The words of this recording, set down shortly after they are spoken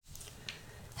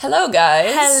Hello,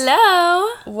 guys. Hello.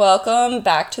 Welcome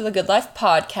back to the Good Life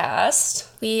Podcast.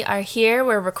 We are here.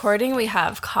 We're recording. We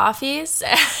have coffees,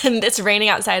 and it's raining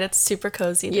outside. It's super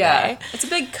cozy today. Yeah, it's a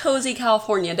big, cozy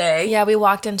California day. Yeah, we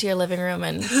walked into your living room,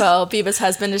 and Biba's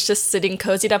husband is just sitting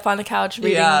cozied up on the couch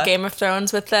reading Game of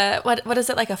Thrones with the what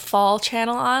is it, like a fall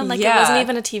channel on? Like it wasn't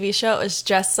even a TV show. It was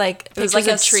just like it was like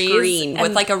a trees screen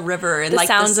with like a river and the like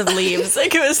sounds of leaves.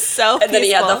 Like it was so And peaceful. then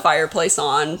he had the fireplace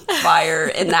on fire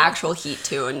in the actual heat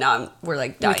too, and now we're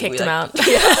like dying. We kicked him out.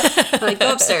 Yeah, like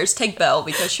go upstairs, take Belle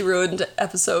because she ruined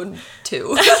episode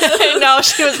 2. I know,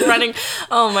 she was running.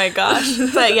 Oh my gosh.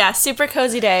 But yeah, super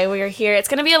cozy day. We are here. It's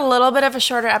going to be a little bit of a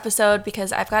shorter episode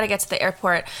because I've got to get to the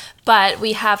airport, but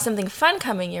we have something fun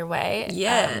coming your way.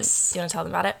 Yes. Do you want to tell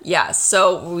them about it? Yeah,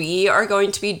 so we are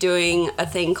going to be doing a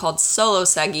thing called Solo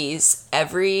Seggies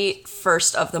every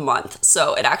first of the month.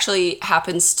 So it actually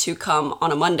happens to come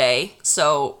on a Monday.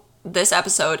 So this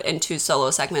episode and 2 solo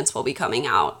segments will be coming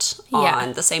out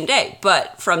on the same day.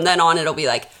 But from then on, it'll be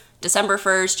like December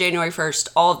 1st, January 1st,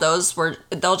 all of those,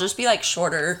 they'll just be like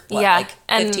shorter, like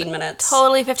 15 minutes.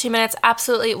 Totally 15 minutes.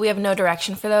 Absolutely. We have no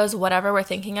direction for those. Whatever we're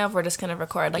thinking of, we're just going to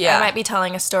record. Like I might be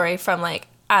telling a story from like,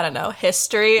 I don't know,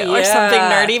 history or something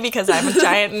nerdy because I'm a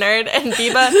giant nerd, and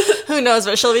Biba, who knows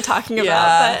what she'll be talking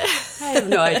about. But I have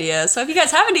no idea. So if you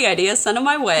guys have any ideas, send them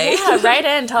my way. Yeah, write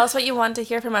in. Tell us what you want to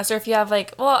hear from us. Or if you have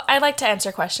like, well, I like to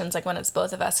answer questions like when it's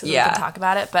both of us because we can talk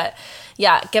about it. But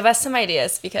yeah, give us some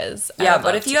ideas because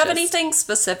but if you have anything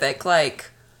specific,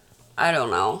 like, I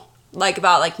don't know, like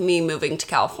about like me moving to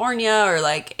California or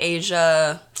like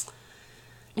Asia...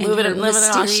 living in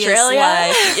Australia.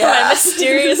 Life. Yeah. My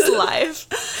mysterious life.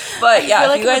 But yeah, I feel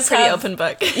like if you guys I'm a pretty have, open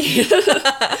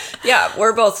book. Yeah,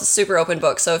 we're both super open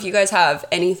books. So if you guys have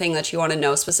anything that you want to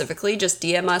know specifically, just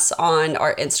DM us on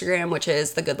our Instagram, which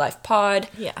is the Good Life Pod.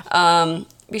 Yeah.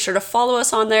 Be sure to follow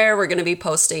us on there. We're going to be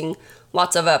posting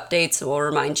lots of updates, and we'll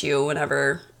remind you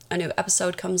whenever a new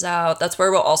episode comes out. That's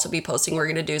where we'll also be posting. We're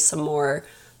going to do some more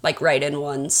like write-in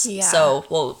ones. Yeah. So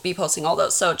we'll be posting all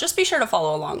those. So just be sure to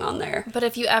follow along on there. But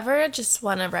if you ever just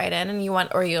want to write in and you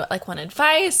want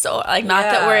advice, or like not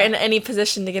that we're in any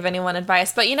position to give anyone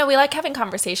advice, but you know, we like having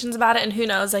conversations about it, and who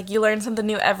knows, like you learn something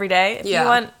new every day. If you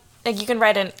want, like you can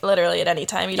write in literally at any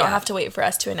time. You don't have to wait for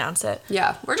us to announce it.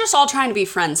 Yeah. We're just all trying to be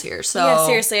friends here. So yeah,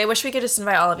 seriously, I wish we could just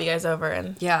invite all of you guys over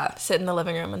and sit in the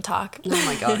living room and talk. Oh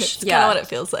my gosh. It's kind of what it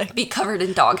feels like. Be covered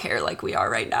in dog hair like we are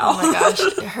right now. Oh my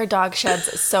gosh. Her dog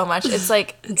sheds so much. It's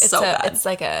like it's so bad. It's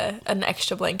like an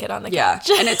extra blanket on the couch.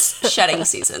 Yeah. And it's shedding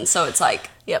season, so it's like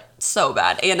so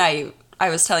bad. And I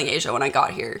was telling Asia when I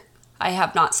got here, I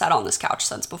have not sat on this couch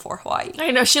since before Hawaii.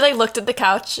 I know. She like looked at the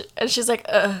couch and she's like,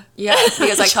 ugh. Yeah,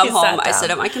 because I come home, I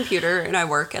sit at my computer and I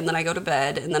work, and then I go to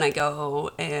bed, and then I go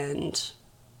and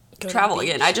travel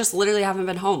again. I just literally haven't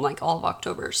been home like all of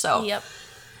October. So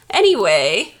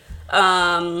anyway,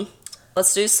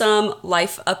 let's do some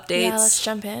life updates. Yeah, let's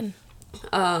jump in.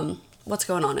 What's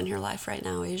going on in your life right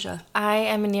now, Asia? I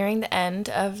am nearing the end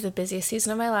of the busiest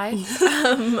season of my life.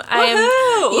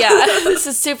 This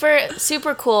is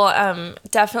super cool.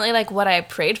 Definitely like what I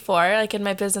prayed for, like in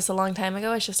my business a long time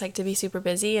ago. It's just like to be super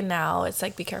busy, and now it's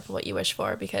like be careful what you wish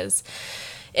for, because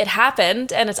it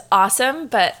happened and it's awesome,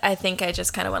 but I think I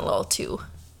just kind of went a little too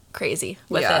crazy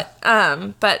with it.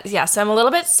 But yeah, so I'm a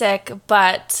little bit sick,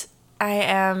 but I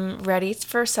am ready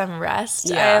for some rest.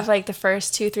 Yeah. I have like the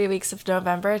first 2-3 weeks of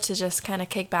November to just kind of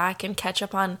kick back and catch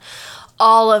up on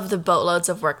all of the boatloads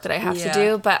of work that I have to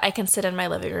do, but I can sit in my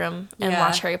living room and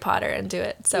watch Harry Potter and do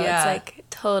it. So it's like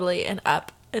totally an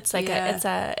up. It's like it's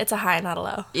a high, not a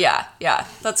low. Yeah,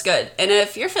 that's good. And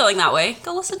if you're feeling that way,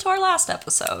 go listen to our last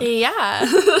episode. Yeah.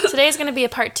 Today's going to be a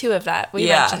part 2 of that. We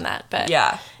mentioned that, but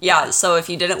yeah. So if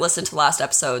you didn't listen to last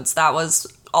episodes, that was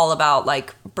all about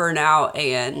like burnout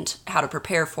and how to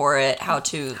prepare for it, how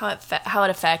it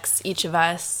affects each of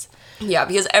us. Yeah,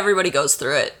 because everybody goes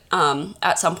through it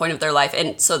at some point of their life.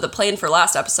 And so the plan for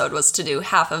last episode was to do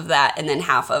half of that and then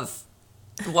half of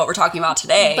what we're talking about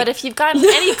today. But if you've gotten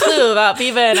any clue about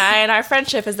Biba and I and our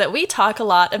friendship, is that we talk a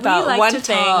lot about one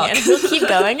thing and we'll keep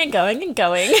going and going and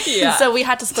going. Yeah. So we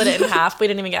had to split it in half. We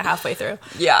didn't even get halfway through.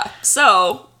 Yeah.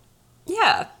 So,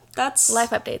 yeah, that's...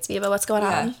 Life updates, Biba. What's going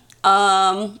on?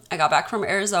 I got back from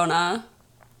Arizona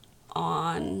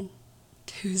on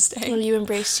Tuesday. Well, you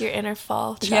embraced your inner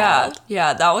fall child.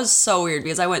 Yeah, that was so weird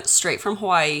because I went straight from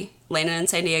Hawaii, landed in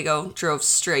San Diego, drove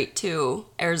straight to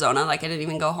Arizona. Like, I didn't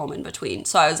even go home in between.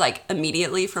 So I was like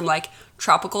immediately from like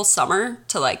tropical summer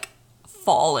to like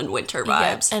fall and winter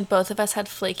vibes. Yeah, and both of us had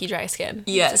flaky dry skin.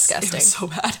 Yes, Disgusting. it was so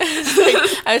bad.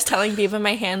 I was telling Viva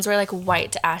my hands were like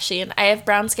white ashy, and I have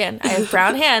brown skin. I have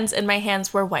brown hands, and my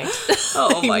hands were white.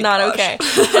 Oh my Not gosh.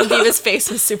 okay. And Viva's face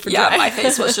was super dry. Yeah, my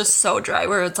face was just so dry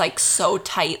where it's like so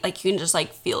tight, like you can just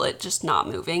like feel it just not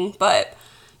moving. But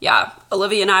yeah,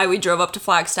 Olivia and I, we drove up to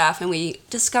Flagstaff and we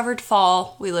discovered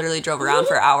fall. We literally drove around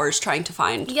for hours trying to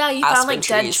find Yeah, you found aspen like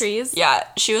dead trees. Yeah,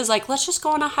 she was like, let's just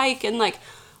go on a hike and like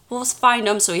we'll find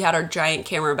them. So we had our giant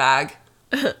camera bag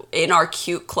in our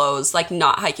cute clothes, like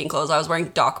not hiking clothes. I was wearing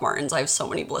Doc Martens. I have so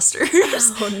many blisters.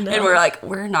 Oh, no. And we're like,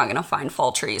 we're not gonna find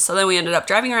fall trees. So then we ended up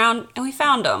driving around and we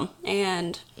found them.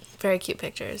 And Very cute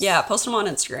pictures. yeah, post them on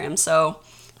Instagram. So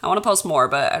I want to post more,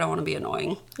 but I don't want to be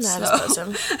annoying. No, so, just post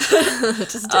them.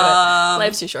 Just do it.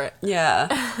 Life's too short.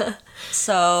 yeah.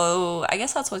 So I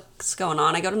guess that's what's going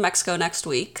on. I go to Mexico next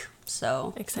week.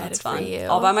 So Excited that's for fun. you.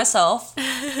 All by myself,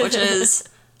 which is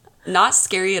not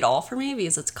scary at all for me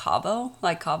because it's Cabo.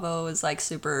 Like Cabo is like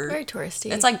super Very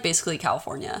touristy. It's like basically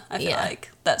California. I feel Yeah.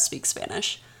 like that speaks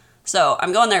Spanish. So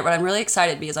I'm going there, but I'm really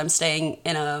excited because I'm staying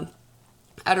at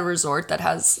a resort that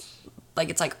has like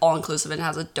it's like all inclusive and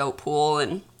has a dope pool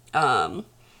and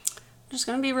just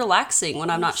gonna be relaxing when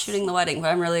I'm not shooting the wedding.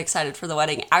 But I'm really excited for the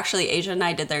wedding. Actually, Asia and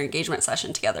I did their engagement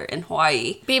session together in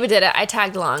Hawaii. Biba did it. I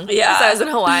tagged along. Yeah. Because I was in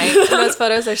Hawaii. And those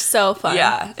photos are so fun.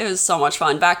 Yeah, it was so much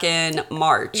fun back in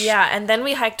March. Yeah, and then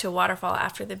we hiked to a waterfall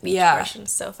after the beach Yeah. portion.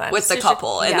 So fun. With the Such a-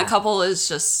 couple, and yeah. the couple is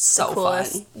just so the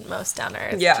coolest, fun. most down to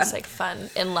earth. Yeah. Just like fun,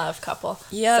 in love couple.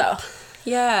 Yeah, So.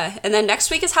 yeah. And then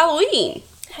next week is Halloween.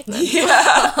 Heck man.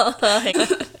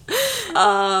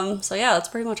 So yeah, that's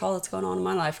pretty much all that's going on in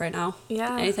my life right now.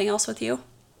 Yeah. Anything else with you?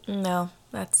 No,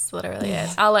 that's literally it.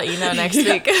 I'll let you know next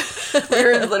week. We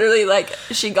were literally like,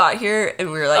 she got here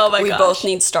and we were like, Oh my we gosh. both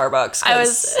need Starbucks. I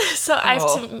was 'cause- so I have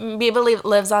Oh. to Biba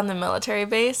lives on the military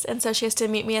base, and so she has to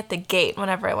meet me at the gate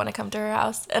whenever I want to come to her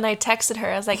house. And I texted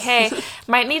her, I was like, "Hey,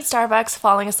 might need Starbucks.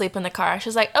 Falling asleep in the car." She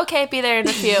was like, "Okay, be there in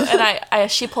a few." And I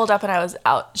she pulled up and I was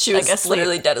out. She was like, asleep.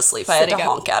 literally dead asleep. I had to Sit down.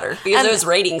 honk at her because And- it was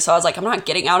raining. So I was like, I'm not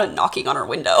getting out and knocking on her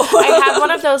window. I had one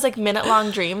of those like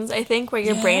minute-long dreams, I think, where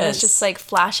your brain is Yes. just like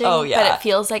flashing, Oh, but yeah. it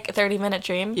feels like a 30-minute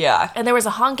dream. Yeah. And there was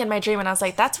a honk in my dream, and I was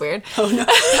like, "That's weird." Oh no,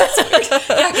 that's weird.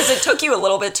 Yeah, because it took you a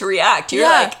little bit to react. You're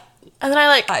like and then I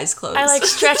like eyes closed. I like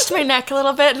stretched my neck a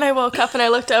little bit, and I woke up and I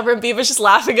looked over, and Beav was just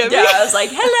laughing at me. yeah, I was like,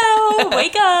 hello,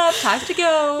 wake up, time to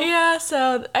go. Yeah,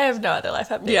 so I have no other life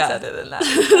updates Yeah. other than that.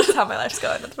 That's how my life's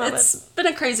going at the moment. It's been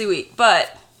a crazy week,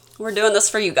 but we're doing this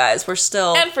for you guys. We're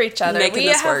still And for each other. making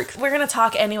this work We're gonna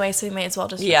talk anyway, so we may as well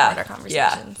just Yeah, record our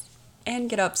conversations. and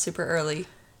get up super early.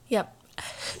 Yep.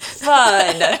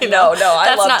 Fun. No, I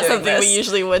That's love not doing something this. we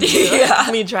usually would do. Yeah.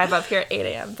 Me drive up here at 8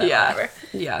 a.m. But Yeah. whatever.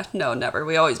 Yeah. No, never.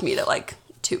 We always meet at like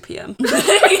 2 p.m.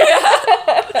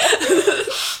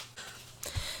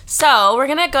 So we're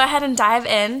gonna go ahead and dive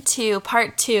into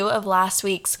part 2 of last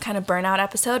week's kind of burnout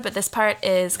episode, but this part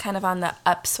is kind of on the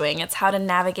upswing. It's how to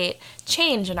navigate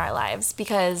change in our lives,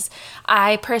 because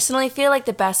I personally feel like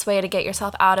the best way to get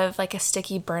yourself out of like a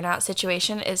sticky burnout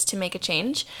situation is to make a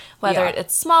change, whether Yeah.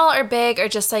 it's small or big, or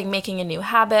just like making a new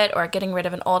habit or getting rid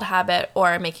of an old habit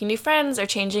or making new friends or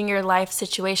changing your life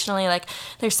situationally. Like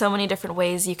there's so many different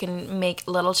ways you can make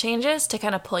little changes to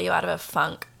kind of pull you out of a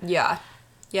funk. Yeah.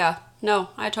 Yeah. No,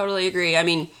 I totally agree. I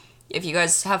mean, if you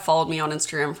guys have followed me on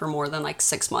Instagram for more than like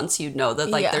 6 months, you'd know that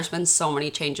like Yeah. there's been so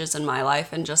many changes in my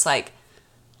life and just like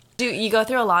You go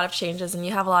through a lot of changes and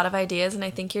you have a lot of ideas, and I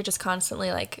think you're just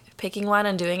constantly like picking one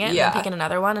and doing it, and Yeah. then picking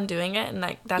another one and doing it, and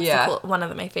like that's Yeah. one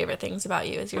of my favorite things about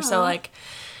you is you're so like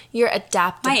you're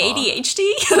adaptable. my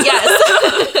ADHD.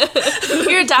 Yes,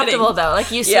 you're adaptable though. Like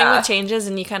you swing Yeah. with changes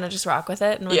and you kind of just rock with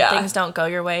it, and when Yeah. things don't go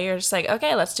your way, you're just like,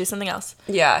 okay, let's do something else.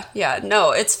 Yeah, yeah.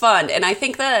 No, it's fun. And I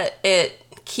think that it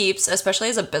keeps, especially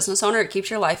as a business owner, it keeps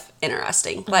your life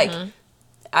interesting. Like,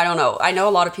 I don't know. I know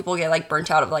a lot of people get like burnt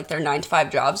out of like their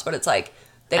 9-to-5 jobs, but it's like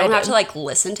they don't have did. to like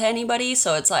listen to anybody.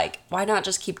 So it's like, why not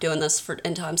just keep doing this for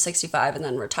until I'm 65 and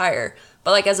then retire?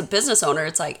 But like as a business owner,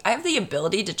 it's like I have the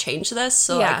ability to change this.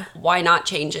 So Yeah. like, why not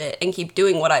change it and keep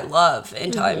doing what I love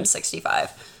until I'm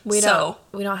 65? We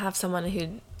don't have someone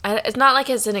who. It's not like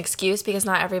it's an excuse, because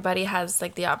not everybody has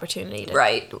like the opportunity to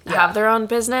Right, yeah. have their own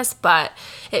business, but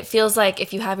it feels like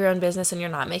if you have your own business and you're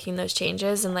not making those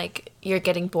changes and like you're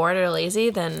getting bored or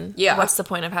lazy, then Yeah. what's the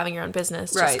point of having your own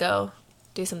business? Just Right. go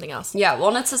do something else. Yeah, well,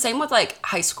 and it's the same with like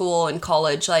high school and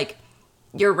college. Like,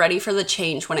 you're ready for the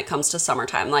change when it comes to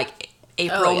summertime. Like,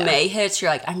 April, Oh, yeah. May hits, you're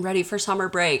like, I'm ready for summer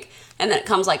break. And then it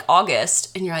comes like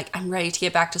August, and you're like, I'm ready to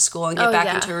get back to school and get Oh, back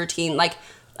yeah. into a routine. Like,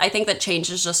 I think that change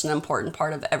is just an important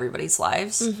part of everybody's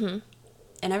lives. Mm-hmm.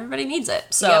 And everybody needs it.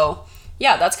 So,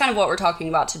 yeah, that's kind of what we're talking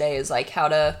about today, is like how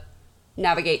to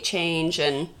navigate change,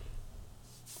 and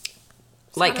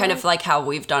like kind of like how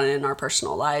we've done it in our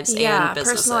personal lives and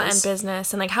businesses. Personal and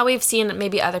business, and like how we've seen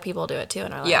maybe other people do it too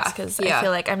in our lives. Because I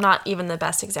feel like I'm not even the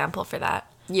best example for that.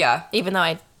 Yeah. Even though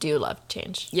I do love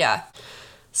change. Yeah.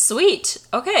 Sweet.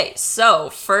 Okay, so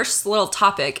first little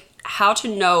topic, how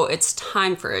to know it's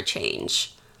time for a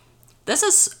change. This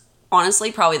is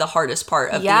honestly probably the hardest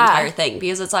part of the entire thing,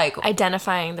 because it's like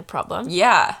identifying the problem.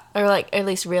 Yeah. Or like at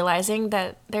least realizing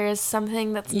that there is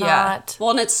something that's not. Well,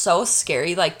 and it's so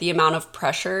scary, like the amount of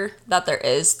pressure that there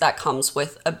is that comes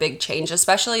with a big change,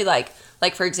 especially like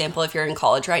for example, if you're in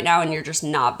college right now and you're just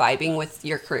not vibing with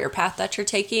your career path that you're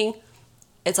taking,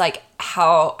 it's like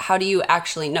how do you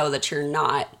actually know that you're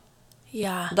not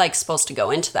like supposed to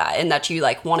go into that, and that you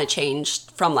like want to change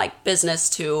from like business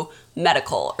to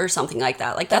medical or something like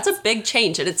that. Like that's a big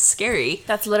change, and it's scary.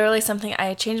 That's literally something.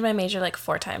 I changed my major like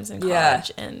 4 times in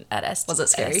college and was it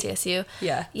scary? At SDSU.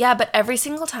 Yeah, but every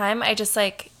single time I just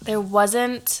like, there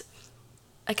wasn't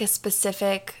like a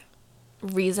specific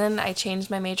reason I changed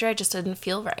my major. I just didn't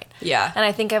feel right. Yeah. And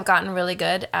I think I've gotten really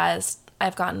good as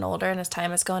I've gotten older and as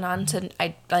time has gone on to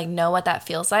I like know what that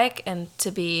feels like, and to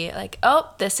be like,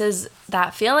 oh, this is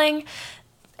that feeling.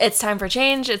 It's time for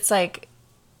change. It's like,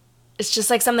 it's just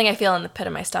like something I feel in the pit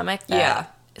of my stomach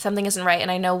that something isn't right,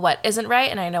 and I know what isn't right,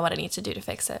 and I know what I need to do to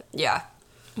fix it. Yeah.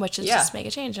 Which is just make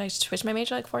a change. I switched my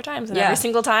major like 4 times, and every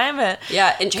single time and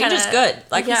change is good.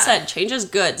 Like we said, change is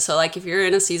good. So like if you're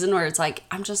in a season where it's like,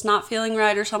 I'm just not feeling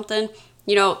right or something,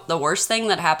 you know, the worst thing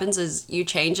that happens is you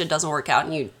change, it doesn't work out,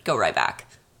 and you go right back.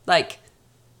 Like,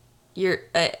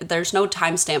 there's no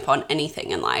timestamp on anything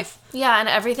in life. Yeah, and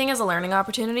everything is a learning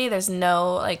opportunity. There's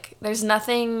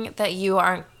nothing that you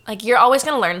aren't, like, you're always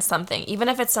going to learn something. Even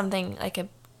if it's something like a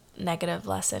negative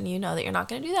lesson, you know that you're not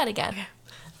going to do that again.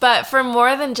 But for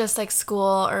more than just like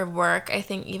school or work, I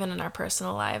think even in our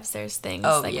personal lives, there's things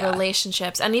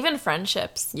relationships and even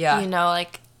friendships. Yeah. You know,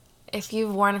 like, if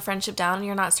you've worn a friendship down and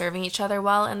you're not serving each other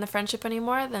well in the friendship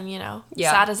anymore, then, you know,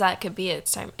 sad as that could be,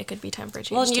 it could be time for a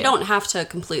change. Well, and you don't have to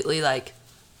completely, like,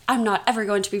 I'm not ever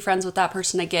going to be friends with that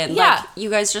person again. Yeah. Like, you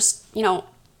guys just, you know,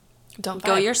 don't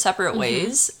go your separate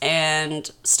ways and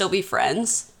still be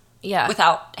friends. Yeah.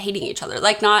 Without hating each other.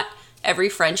 Like, not every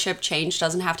friendship change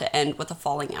doesn't have to end with a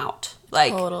falling out.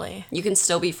 Like, totally. You can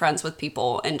still be friends with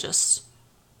people and just...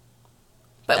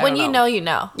 But when you know, you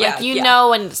know. Like, you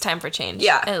know when it's time for change.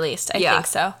 Yeah. At least. I think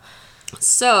so.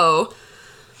 So,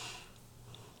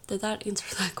 did that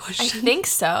answer that question? I think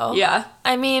so. Yeah.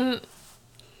 I mean,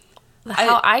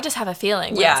 I just have a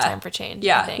feeling when it's time for change.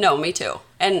 Yeah. I think. No, me too.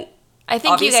 And I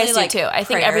think you guys do too. I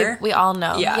think we all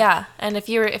know. Yeah. Yeah. And if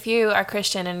you are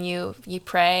Christian and you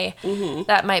pray,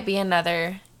 that might be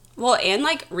another... Well, and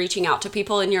like reaching out to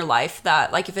people in your life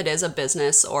that, like, if it is a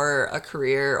business or a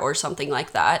career or something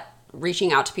like that,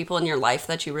 reaching out to people in your life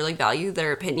that you really value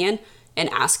their opinion and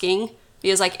asking.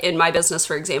 Because like in my business,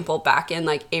 for example, back in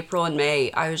like April and May,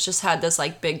 I was just had this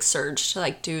like big surge to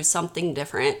like do something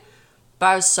different, but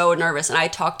I was so nervous. And I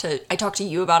talked to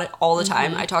you about it all the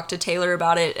time. I talked to Taylor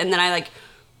about it, and then I like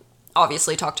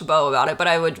obviously talked to Bo about it, but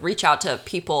I would reach out to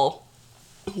people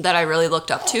that I really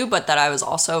looked up to, but that I was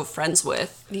also friends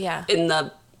with in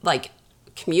the like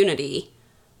community,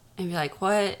 and be like,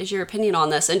 what is your opinion on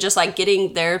this? And just like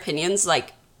getting their opinions,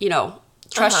 like, you know,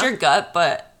 trust your gut,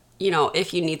 but, you know,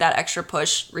 if you need that extra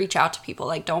push, reach out to people.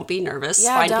 Like, don't be nervous.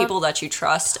 Find people that you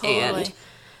trust. And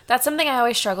that's something I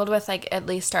always struggled with, like, at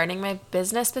least starting my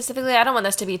business specifically. I don't want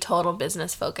this to be total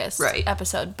business focused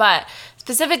episode, but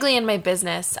specifically in my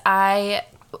business, I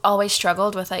always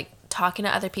struggled with like talking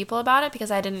to other people about it,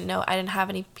 because I didn't have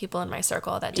any people in my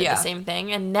circle that did the same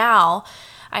thing. And now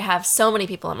I have so many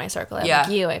people in my circle. I have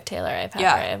like you, I have Taylor, I have Pepper,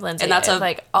 I have Lindsay. And that's a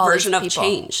like all version of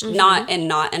change. Not in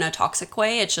a toxic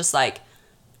way. It's just like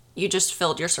you just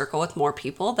filled your circle with more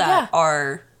people that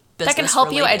are business that can help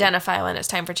related. You identify when it's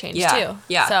time for change too.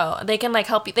 Yeah. So they can like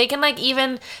help you. They can like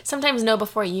even sometimes know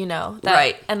before you know.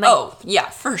 That, And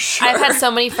like, for sure. I've had so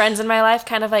many friends in my life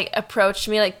kind of like approach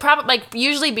me like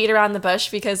usually beat around the bush,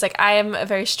 because like I am a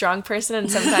very strong person,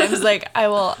 and sometimes like I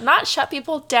will not shut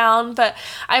people down, but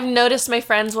I've noticed my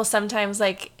friends will sometimes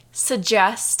like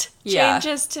suggest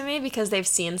changes to me because they've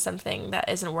seen something that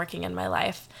isn't working in my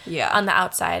life on the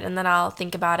outside, and then I'll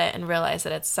think about it and realize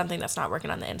that it's something that's not working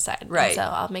on the inside. And so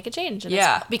I'll make a change. And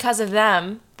it's because of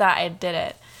them that I did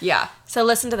it. Yeah. So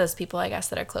listen to those people, I guess,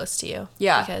 that are close to you.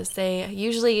 Yeah. Because they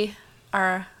usually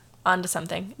are onto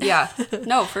something. Yeah.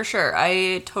 No, for sure.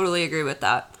 I totally agree with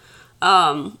that.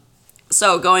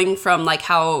 So going from like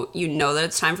how you know that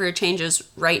it's time for a change is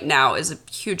right now is a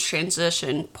huge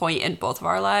transition point in both of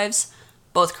our lives.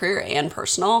 both career and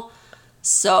personal.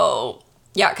 So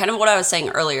yeah, kind of what I was saying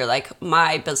earlier, like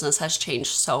my business has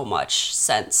changed so much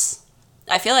since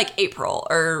I feel like April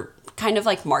or kind of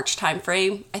like March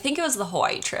timeframe. I think it was the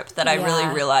Hawaii trip that I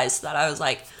really realized that I was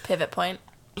like pivot point.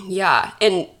 Yeah,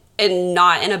 and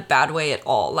not in a bad way at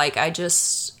all. Like I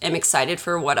just am excited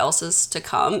for what else is to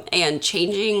come, and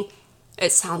changing.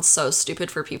 It sounds so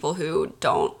stupid for people who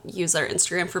don't use their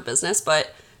Instagram for business,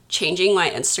 but changing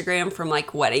my Instagram from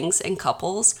like weddings and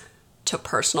couples to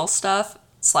personal stuff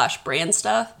 / brand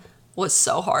stuff was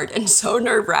so hard and so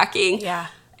nerve-wracking. Yeah.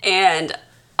 And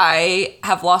I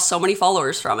have lost so many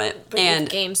followers from it. But and you've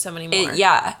gained so many more.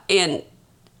 And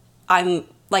I'm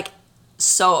like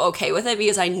so okay with it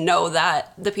because I know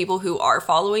that the people who are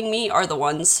following me are the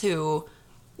ones who,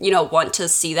 you know, want to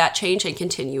see that change and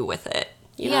continue with it.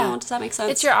 You know, does that make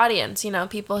sense? It's your audience, you know,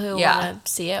 people who want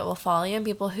to see it will follow you, and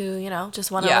people who, you know, just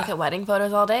want to look at wedding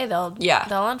photos all day, they'll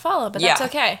unfollow, but that's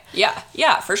okay.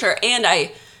 Yeah, for sure. And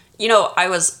I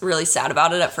was really sad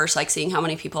about it at first, like seeing how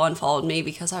many people unfollowed me,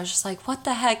 because I was just like, what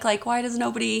the heck? Like, why does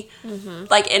nobody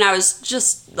like, and I was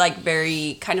just like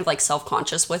very kind of like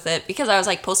self-conscious with it because I was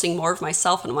like posting more of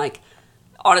myself, and I'm like,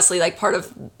 honestly, like part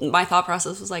of my thought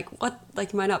process was like, what,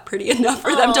 like, am I not pretty enough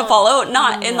for them to follow?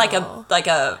 Not in like a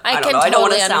I don't know. I don't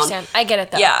want to sound. I get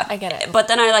it though. Yeah, I get it. But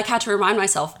then I like had to remind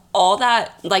myself all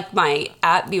that, like my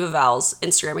 @VivaVal's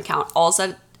Instagram account, all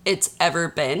that it's ever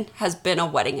been has been a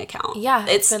wedding account. Yeah,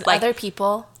 it's been like other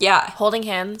people. Yeah, holding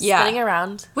hands, spinning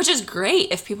around, which is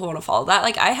great if people want to follow that.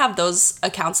 Like I have those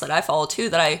accounts that I follow too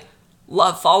that I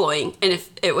love following, and if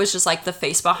it was just like the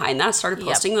face behind that started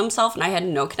posting themselves and I had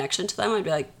no connection to them, I'd be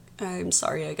like, I'm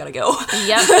sorry, I gotta go.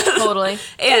 Yep, totally.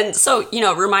 And so, you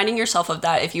know, reminding yourself of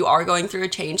that if you are going through a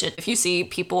change, if you see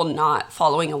people not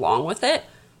following along with it,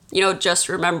 you know, just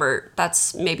remember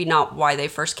that's maybe not why they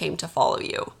first came to follow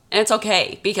you. And it's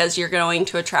okay, because you're going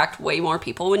to attract way more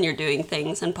people when you're doing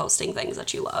things and posting things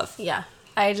that you love. Yeah.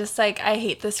 I just like, I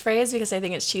hate this phrase because I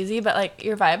think it's cheesy, but like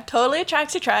your vibe totally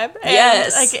attracts your tribe. And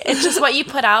yes. Like it's just what you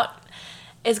put out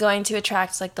is going to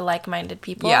attract like the like-minded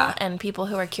people and people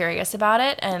who are curious about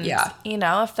it. And, you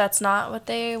know, if that's not what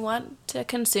they want to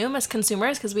consume as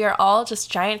consumers, because we are all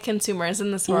just giant consumers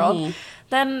in this world,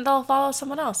 then they'll follow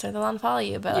someone else or they'll unfollow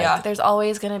you. But like, there's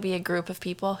always going to be a group of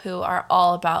people who are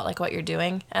all about like what you're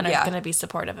doing and are going to be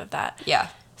supportive of that. Yeah.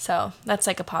 So that's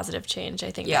like a positive change,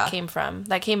 I think, that came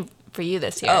for you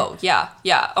this year. Oh, yeah.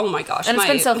 Oh my gosh. And it's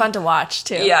been so fun to watch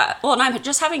too. Yeah. Well, and I'm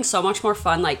just having so much more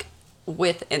fun, like,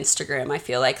 with Instagram, I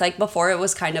feel like. Like, before it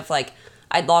was kind of like,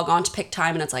 I'd log on to pick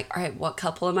time and it's like, all right, what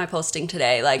couple am I posting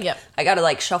today? Like, I gotta,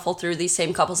 like, shuffle through these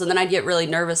same couples. And then I'd get really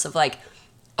nervous of, like,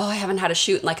 oh, I haven't had a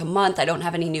shoot in, like, a month. I don't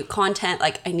have any new content.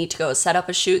 Like, I need to go set up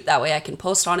a shoot. That way I can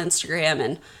post on Instagram.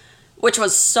 And which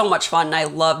was so much fun. And I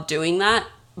love doing that.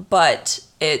 But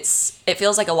it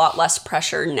feels like a lot less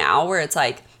pressure now, where it's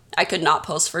like, I could not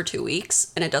post for 2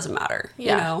 weeks and it doesn't matter, you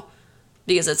know,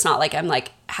 because it's not like I'm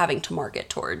like having to market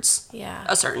towards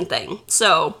a certain thing.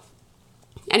 So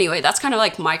anyway, that's kind of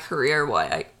like my career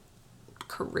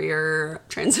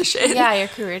transition. Yeah, your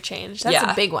career change.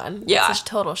 That's a big one. Yeah. It's a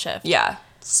total shift. Yeah,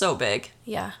 so big.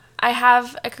 Yeah. I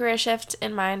have a career shift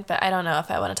in mind, but I don't know if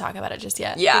I want to talk about it just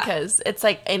yet. Yeah. Because it's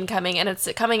like incoming, and it's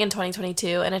coming in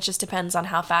 2022, and it just depends on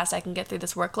how fast I can get through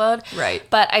this workload. Right.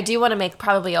 But I do want to make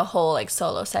probably a whole like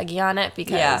solo seggy on it,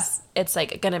 because it's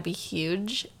like going to be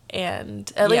huge,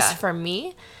 and at least for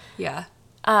me. Yeah.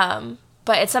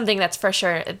 But it's something that's for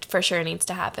sure needs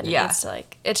to happen. It needs to,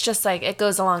 like, it's just like, it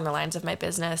goes along the lines of my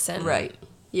business. And right.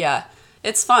 Yeah.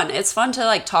 It's fun. It's fun to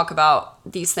like talk about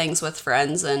these things with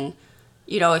friends, and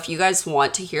you know, if you guys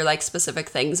want to hear like specific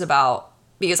things about,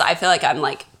 because I feel like I'm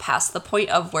like past the point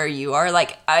of where you are.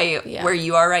 Like where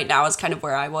you are right now is kind of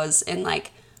where I was in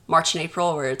like March and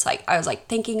April, where it's like I was like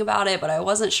thinking about it, but I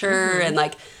wasn't sure, and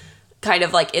like kind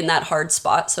of like in that hard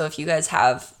spot. So if you guys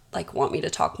have like want me to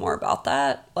talk more about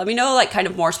that, let me know, like kind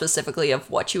of more specifically of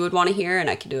what you would want to hear, and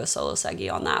I could do a solo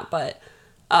seggy on that. But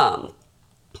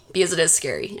because it is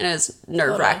scary and it is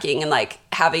nerve-wracking, and like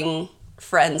having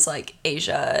friends like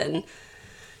Asia and,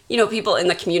 you know, people in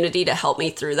the community to help me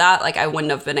through that, like I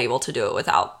wouldn't have been able to do it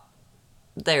without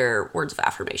their words of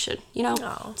affirmation, you know?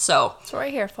 Oh, so that's what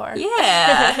we're here for.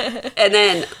 Yeah. And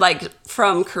then like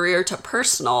from career to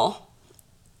personal,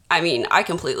 I mean, I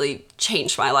completely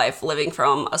changed my life living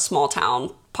from a small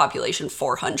town, population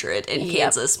 400 in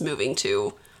Kansas, moving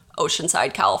to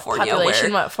Oceanside, California.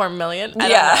 Population, what, 4 million? I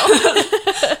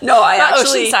don't know. No, I not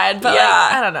actually... Oceanside, but like,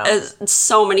 I don't know.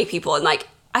 So many people, and like,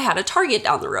 I had a Target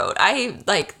down the road.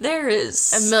 There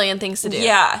is... a million things to do.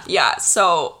 Yeah.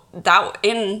 So that,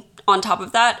 and on top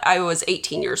of that, I was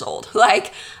 18 years old.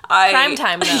 Like, Prime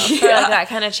time, though, for like that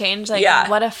kind of change. Like,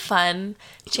 what a fun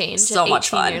change so at much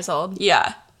 18 fun. years old.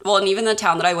 Yeah. Well, and even the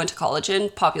town that I went to college in,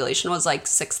 population was like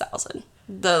 6,000.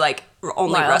 The like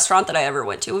only restaurant that I ever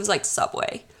went to was like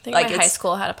Subway. I think like my high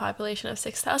school had a population of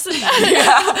 6,000.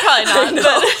 Yeah. Probably not.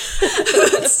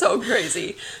 But It's so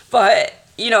crazy. But,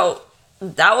 you know,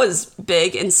 that was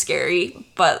big and scary.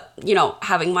 But, you know,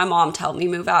 having my mom to help me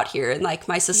move out here and like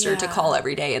my sister to call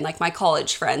every day and like my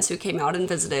college friends who came out and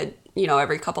visited, you know,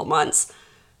 every couple months.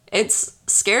 It's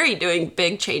scary doing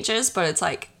big changes, but it's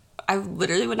like, I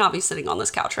literally would not be sitting on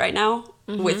this couch right now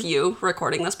with you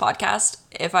recording this podcast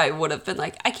if I would have been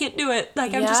like, I can't do it.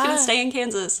 Like, I'm just going to stay in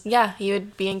Kansas. yeah, you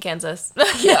would be in Kansas.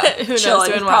 Yeah. Who knows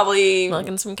Chilling, doing probably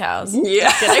milking some cows. Yeah.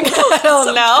 Just kidding. I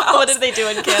don't know. What did they do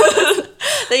in Kansas?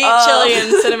 They eat chili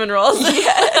and cinnamon rolls.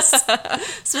 Yes.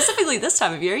 Specifically this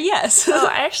time of year, yes. Oh,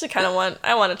 I actually kind of want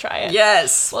to try it.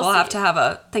 Yes. We'll see. have to have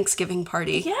a Thanksgiving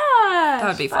party. Yeah. That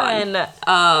would be fun.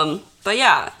 But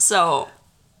yeah, so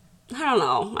I don't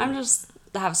know.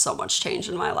 I have so much change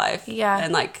in my life. Yeah.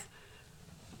 And like,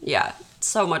 yeah,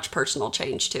 so much personal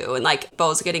change too. And like,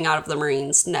 Bo's getting out of the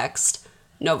Marines next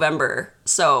November.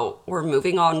 So we're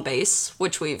moving on base,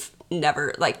 which we've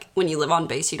never, like, when you live on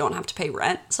base, you don't have to pay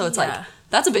rent. So it's like,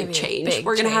 that's a big change.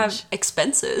 We're going to have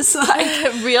expenses.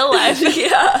 Like, real life.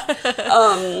 Yeah.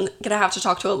 Gonna have to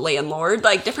talk to a landlord,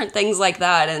 like different things like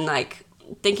that. And like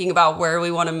thinking about where we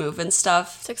want to move and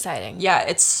stuff. It's exciting. Yeah,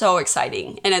 it's so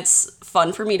exciting. And it's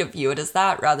fun for me to view it as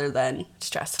that rather than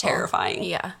Stressful. terrifying.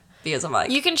 Yeah. Because I'm like,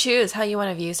 You can choose how you want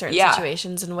to view certain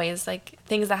situations and ways, like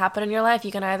things that happen in your life.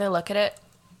 You can either look at it,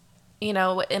 you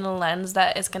know, in a lens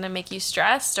that is going to make you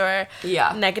stressed or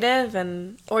negative,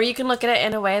 or you can look at it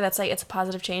in a way that's like it's a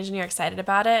positive change and you're excited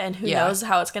about it, and who knows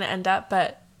how it's going to end up,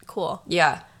 but cool.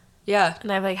 Yeah.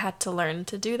 And I've like had to learn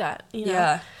to do that. You know?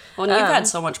 Yeah. Well, and you've had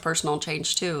so much personal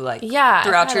change too, like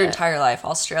throughout your entire life,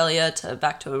 Australia to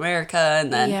back to America,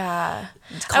 and then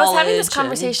college. I was having this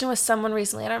conversation with someone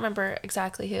recently. I don't remember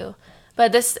exactly who,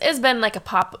 but this has been like a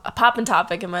poppin'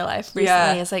 topic in my life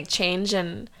recently. It's like change,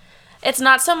 and it's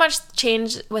not so much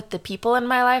change with the people in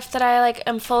my life that I like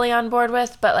am fully on board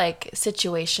with, but like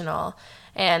situational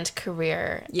and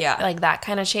career, like that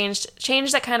kind of change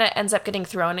that kind of ends up getting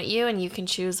thrown at you, and you can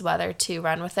choose whether to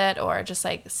run with it or just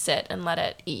like sit and let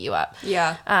it eat you up.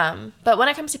 But when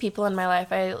it comes to people in my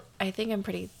life, I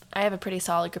think I have a pretty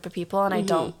solid group of people, and I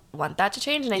don't want that to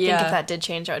change. And I think if that did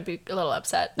change, I would be a little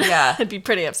upset. I'd be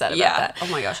pretty upset about that. Oh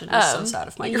my gosh, I'd be so sad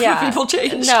if my group of people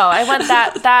changed. No, I want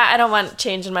that I don't want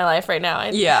change in my life right now.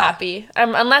 I'm happy.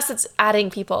 Unless it's adding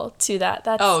people to that.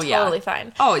 That's totally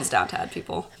fine. Always down to add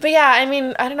people. But yeah, I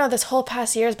mean, I don't know, this whole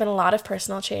past year has been a lot of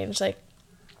personal change. Like,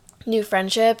 new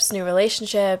friendships, new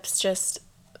relationships, just,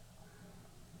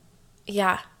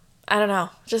 I don't know.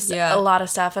 Just a lot of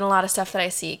stuff, and a lot of stuff that I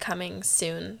see coming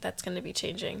soon that's going to be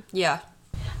changing. Yeah.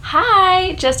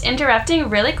 Hi! Just interrupting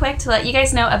really quick to let you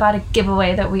guys know about a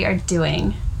giveaway that we are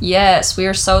doing. Yes, we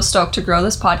are so stoked to grow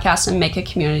this podcast and make a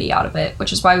community out of it,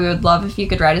 which is why we would love if you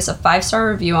could write us a 5-star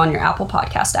review on your Apple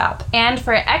Podcast app. And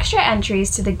for extra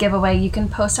entries to the giveaway, you can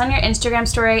post on your Instagram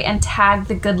story and tag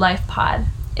the Good Life Pod.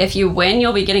 If you win,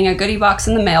 you'll be getting a goodie box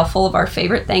in the mail full of our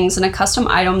favorite things and a custom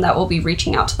item that we'll be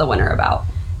reaching out to the winner about.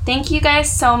 Thank you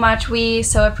guys so much. We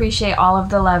so appreciate all of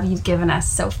the love you've given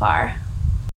us so far.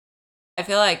 I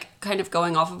feel like, kind of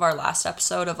going off of our last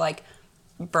episode of like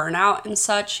burnout and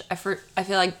such, I feel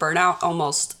like burnout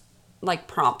almost like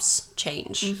prompts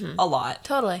change a lot.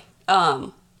 Totally.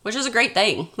 Which is a great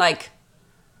thing. Like,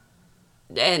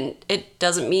 and it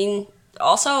doesn't mean,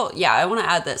 also, I want to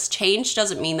add this. Change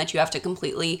doesn't mean that you have to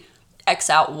completely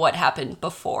X out what happened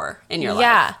before in your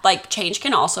life. Like, change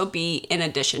can also be in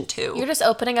addition to. You're just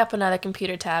opening up another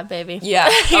computer tab, baby. Yeah.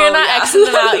 You're not Xing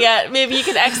them out yet. Maybe you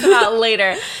can X them out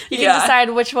later. You can decide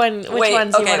which ones you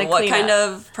want to clean what kind up.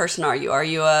 of person are you? Are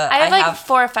you a... I have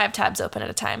 4 or 5 tabs open at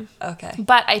a time. Okay.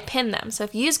 But I pin them. So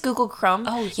if you use Google Chrome,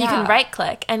 you can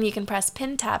right-click and you can press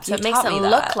pin tab. So it makes it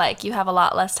look like you have a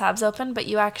lot less tabs open, but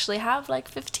you actually have like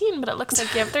 15, but it looks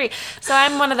like you have 3. So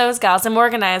I'm one of those gals. I'm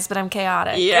organized, but I'm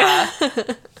chaotic. Yeah.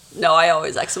 No, I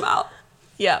always X them out.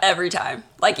 Yeah. Every time.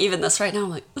 Like, even this right now, I'm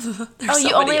like, there's so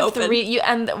you only have open. 3.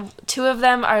 And 2 of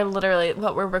them are literally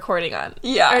what we're recording on.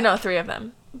 Yeah. Or no, 3 of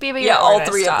them. Baby, yeah, all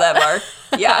 3 of them are.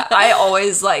 Yeah, I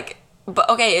always like, but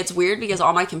okay, it's weird because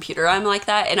on my computer I'm like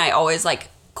that, and I always like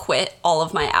quit all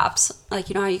of my apps. Like,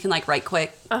 you know how you can like right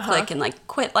click and like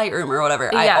quit Lightroom or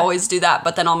whatever. I Yeah. always do that.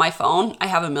 But then on my phone, I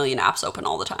have a million apps open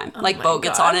all the time. Like my Bo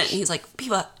gets on it gosh. and he's like,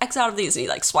 Piva, X out of these. And he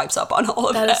like swipes up on all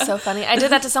of them. That is so funny. I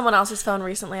did that to someone else's phone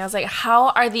recently. I was like, how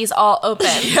are these all open?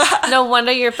 No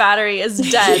wonder your battery is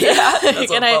dead. Yeah, that's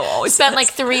what And Bo I always spent says. like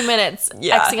 3 minutes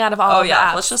Yeah. Xing out of all of the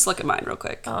apps. Let's just look at mine real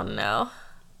quick. Oh no.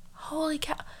 Holy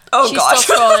cow. Oh, She's gosh.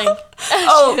 still scrolling.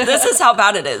 Oh, this is how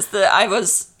bad it is.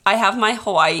 I have my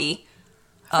Hawaii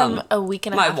From a week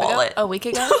and a my half wallet. ago. A week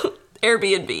ago?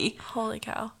 Airbnb. Holy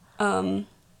cow.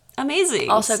 Amazing.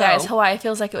 Also, So- guys, Hawaii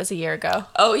feels like it was a year ago.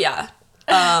 Oh, yeah.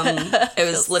 It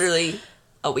was literally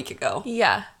a week ago.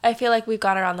 Yeah. I feel like we've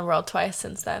gone around the world twice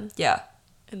since then. Yeah.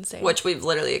 Insane. Which we've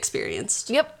literally experienced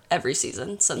Yep. every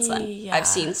season since then. Yeah. I've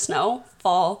seen snow,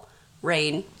 fall,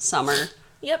 rain, summer,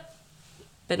 Yep.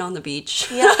 been on the beach.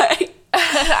 Yeah.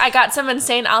 I got some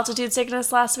insane altitude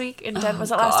sickness last week in Denver.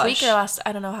 Was it last week or gosh. last?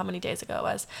 I don't know how many days ago it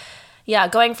was. Yeah,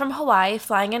 going from Hawaii,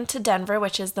 flying into Denver,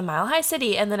 which is the Mile High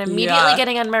City, and then immediately Yeah.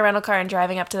 getting in my rental car and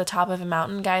driving up to the top of a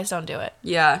mountain. Guys, don't do it.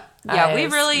 Yeah. Yeah, we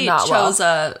Is really not chose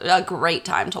a great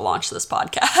time to launch this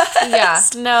podcast. Yeah,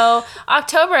 no,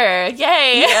 October,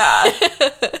 yay! Yeah.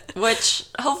 Which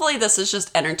hopefully this is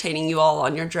just entertaining you all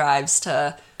on your drives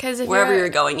to 'Cause if wherever you're- you're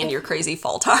going in your crazy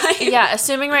fall time. Yeah,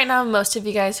 assuming right now most of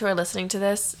you guys who are listening to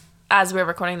this as we're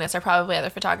recording this are probably other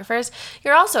photographers,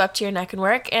 you're also up to your neck in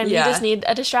work and Yeah. you just need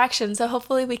a distraction. So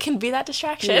hopefully we can be that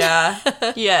distraction. Yeah.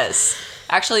 Yes.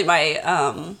 Actually, my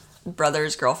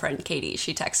brother's girlfriend, Katie,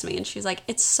 she texted me and she's like,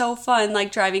 it's so fun,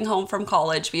 like driving home from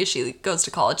college because she goes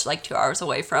to college like 2 hours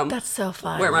away from That's so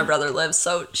fun. where my brother lives.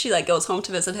 So she like goes home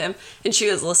to visit him and she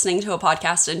was listening to a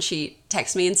podcast and she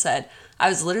texted me and said, I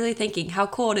was literally thinking, how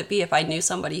cool would it be if I knew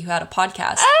somebody who had a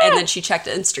podcast? And then she checked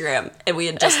Instagram and we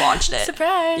had just launched it.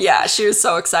 Surprise. Yeah, she was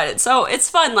so excited. So it's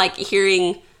fun, like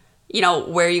hearing, you know,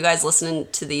 where you guys listen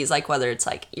to these, like whether it's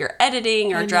like you're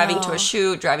editing or I driving to know. a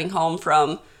shoot, driving home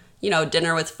from, you know,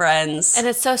 dinner with friends. And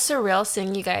it's so surreal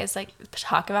seeing you guys like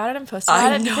talk about it and post I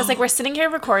about it know. because like we're sitting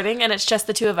here recording and it's just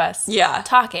the two of us Yeah.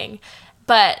 talking.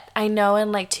 But I know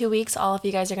in like 2 weeks all of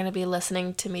you guys are going to be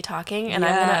listening to me talking and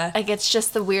I'm Yeah. going to like it's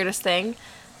just the weirdest thing.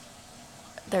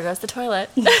 There goes the toilet.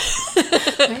 There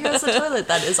goes the toilet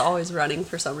that is always running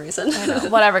for some reason. I know.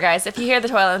 Whatever, guys. If you hear the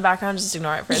toilet in the background, just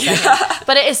ignore it for a second.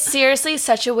 But it is seriously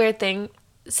such a weird thing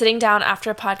sitting down after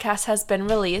a podcast has been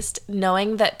released,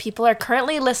 knowing that people are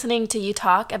currently listening to you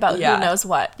talk about Yeah. who knows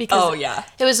what. Because Oh, yeah.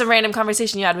 it was a random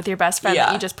conversation you had with your best friend that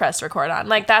Yeah. you just pressed record on.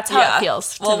 Like, that's how it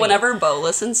feels to Well, me. whenever Bo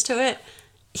listens to it,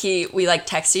 we like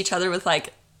text each other with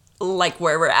like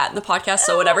where we're at in the podcast.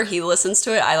 So whenever he listens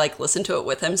to it, I like listen to it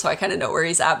with him, so I kind of know where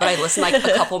he's at. But I listen like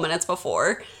a couple minutes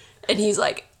before, and he's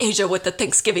like, Asia with the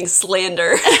Thanksgiving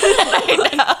slander.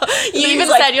 You even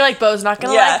said, you're like, Bo's not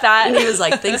going to like that. And he was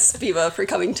like, thanks, Viva, for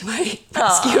coming to my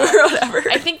rescue or whatever.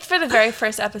 I think for the very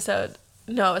first episode,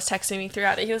 Noah was texting me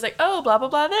throughout it. He was like, oh, blah, blah,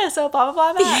 blah this, oh, blah,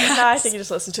 blah, blah that. And now I think you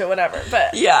just listen to it whenever.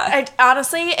 But Yeah.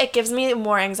 honestly, it gives me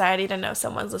more anxiety to know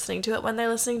someone's listening to it when they're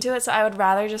listening to it. So I would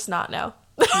rather just not know.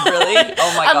 Really?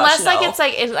 Oh my gosh, Unless no.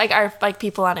 it's like our like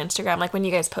people on Instagram, like when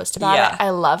you guys post about Yeah. it, I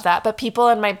love that. But people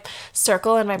in my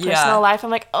circle in my personal life,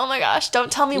 I'm like, oh my gosh,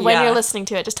 don't tell me when Yeah. you're listening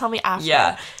to it. Just tell me after.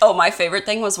 Yeah. Oh, my favorite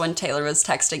thing was when Taylor was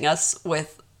texting us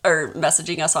or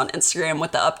messaging us on Instagram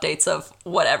with the updates of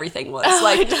what everything was.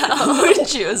 When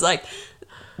she was like,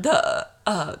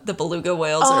 the beluga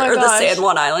whales Oh my or the gosh. San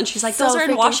Juan Island. She's like, So those are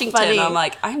in freaking Washington. funny. I'm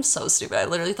like, I'm so stupid. I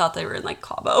literally thought they were in like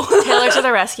Cabo. Taylor to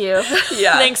the rescue.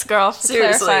 Yeah. Thanks, girl. For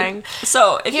Seriously. clarifying.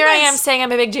 So if Here you I guys, am saying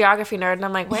I'm a big geography nerd, and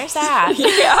I'm like, where's that?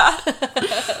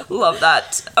 Yeah. Love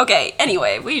that. Okay.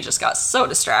 Anyway, we just got so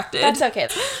distracted. That's okay.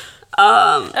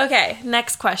 Okay,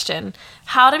 next question.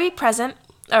 How to be present,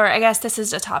 or I guess this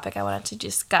is a topic I wanted to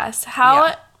discuss. How,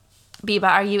 Yeah. Biba,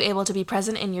 are you able to be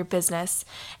present in your business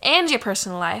and your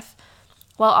personal life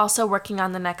while also working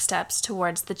on the next steps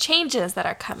towards the changes that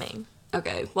are coming?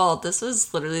 Okay, well, this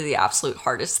is literally the absolute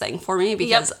hardest thing for me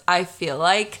because I feel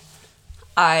like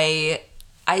I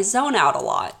zone out a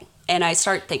lot and I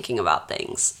start thinking about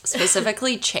things,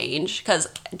 specifically change, because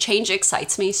change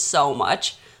excites me so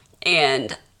much,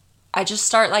 and I just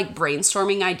start like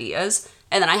brainstorming ideas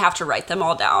and then I have to write them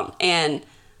all down. And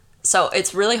so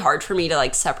it's really hard for me to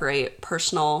like separate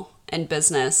personal and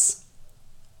business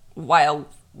while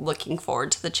looking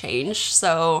forward to the change.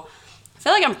 So I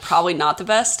feel like I'm probably not the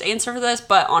best answer for this,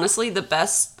 but honestly, the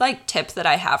best like tip that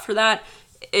I have for that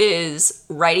is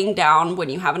writing down when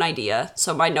you have an idea.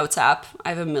 So my notes app, I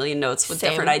have a million notes with Same.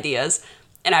 different ideas,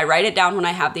 and I write it down when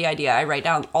I have the idea. I write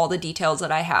down all the details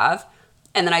that I have,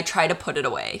 and then I try to put it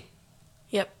away.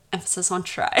 Yep. emphasis on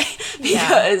try,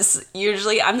 because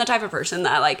usually I'm the type of person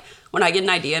that, like, when I get an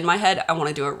idea in my head, I want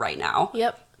to do it right now.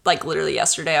 Yep. Like, literally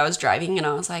yesterday I was driving and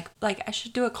I was like, I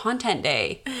should do a content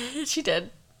day. She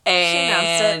did.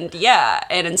 And yeah,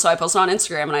 and so I posted on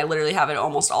Instagram, and I literally have it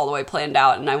almost all the way planned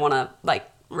out, and I want to, like,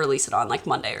 release it on, like,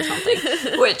 Monday or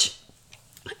something, which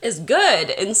is good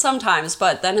and sometimes,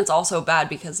 but then it's also bad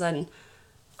because then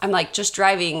I'm, like, just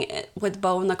driving with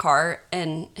Bo in the car,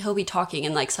 and he'll be talking,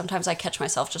 and, like, sometimes I catch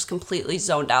myself just completely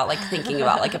zoned out, like, thinking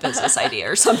about, like, a business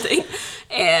idea or something,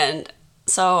 and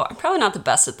so I'm probably not the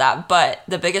best at that, but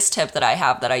the biggest tip that I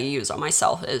have that I use on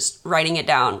myself is writing it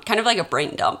down, kind of like a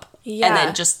brain dump, and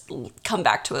then just come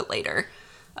back to it later.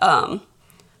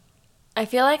 I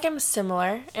feel like I'm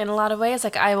similar in a lot of ways.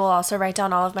 Like, I will also write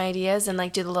down all of my ideas and,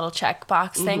 like, do the little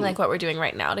checkbox thing, like what we're doing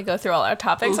right now to go through all our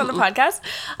topics on the podcast.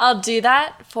 I'll do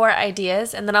that for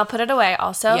ideas, and then I'll put it away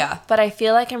also. Yeah. But I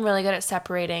feel like I'm really good at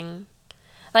separating.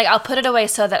 Like, I'll put it away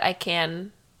so that I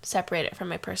can separate it from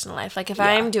my personal life. Like, if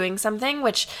I'm doing something,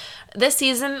 which this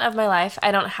season of my life,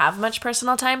 I don't have much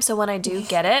personal time, so when I do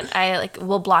get it, I, like,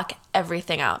 will block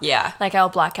everything out. Yeah. Like, I'll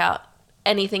block out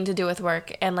anything to do with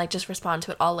work and, like, just respond to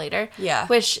it all later. Yeah.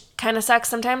 Which kind of sucks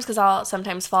sometimes because I'll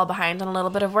sometimes fall behind on a little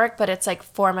bit of work, but it's, like,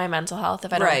 for my mental health.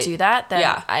 If I don't do that,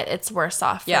 then it's worse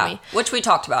off for me. Which we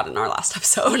talked about in our last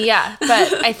episode. Yeah,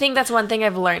 but I think that's one thing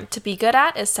I've learned to be good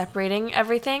at is separating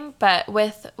everything. But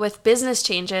with business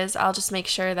changes, I'll just make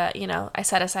sure that, you know, I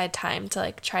set aside time to,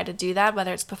 like, try to do that,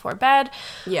 whether it's before bed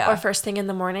or first thing in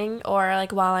the morning or,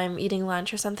 like, while I'm eating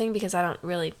lunch or something, because I don't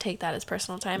really take that as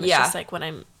personal time. It's just, like, when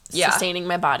I'm sustaining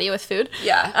my body with food.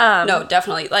 Yeah. No,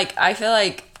 definitely. Like, I feel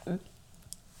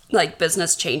like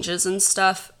business changes and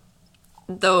stuff,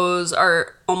 those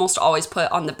are almost always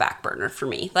put on the back burner for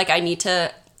me. Like, I'm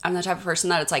the type of person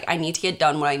that it's like, I need to get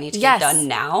done what I need to get done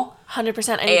now.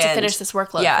 100%. I need to finish this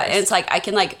workload Yeah, first. and it's like, I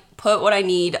can, like, put what I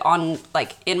need on,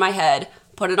 like, in my head,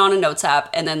 put it on a notes app,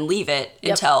 and then leave it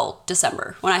until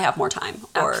December when I have more time.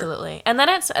 Absolutely. And then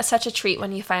it's such a treat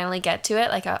when you finally get to it,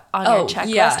 like, on your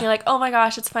checklist, and you're like, oh my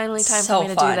gosh, it's finally time for me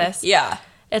to do this. Yeah.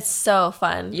 It's so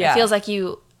fun. Yeah. It feels like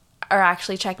you are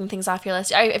actually checking things off your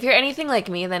list. If you're anything like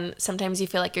me, then sometimes you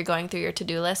feel like you're going through your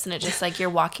to-do list and it's just like you're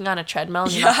walking on a treadmill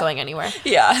and you're not going anywhere.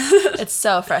 Yeah. It's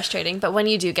so frustrating. But when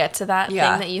you do get to that thing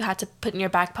that you had to put in your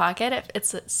back pocket,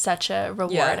 it's such a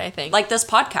reward, I think. Like this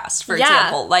podcast, for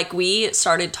example. Like, we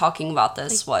started talking about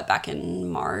this, back in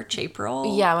March,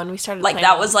 April? Yeah, when we started like,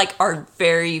 that was, like, our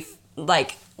very,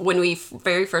 like, when we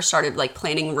very first started, like,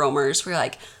 planning Roamers, we were,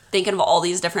 like, thinking of all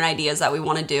these different ideas that we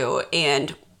want to do,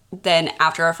 and then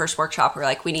after our first workshop, we're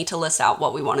like, we need to list out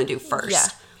what we want to do first. Yeah.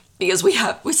 Because we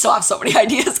still have so many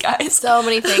ideas, guys. So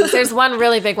many things. There's one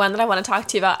really big one that I want to talk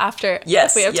to you about after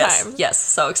if we have time. Yes,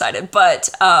 so excited. But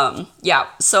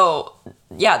this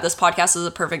podcast is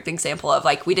a perfect example of,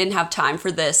 like, we didn't have time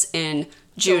for this in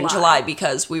June, July,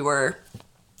 because we were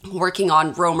working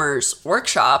on Roamer's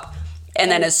workshop. And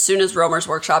then as soon as Roamer's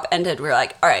workshop ended, we were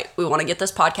like, all right, we want to get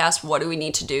this podcast. What do we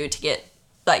need to do to get,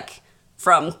 like,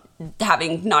 from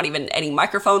having not even any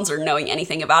microphones or knowing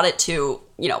anything about it to,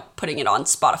 you know, putting it on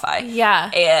Spotify.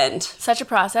 Yeah. And such a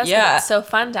process. Yeah. It's so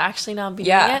fun to actually now be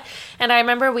doing it. And I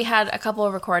remember we had a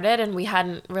couple recorded and we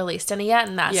hadn't released any yet,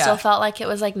 and that still felt like it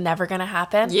was, like, never gonna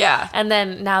happen. Yeah. And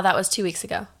then now that was 2 weeks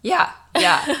ago. Yeah.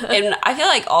 Yeah. And I feel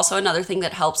like also another thing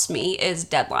that helps me is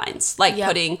deadlines. Like,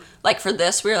 putting, like, for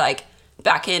this, we were like,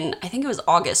 back in, I think it was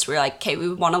August, we were like, okay,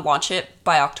 we want to launch it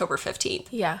by October 15th.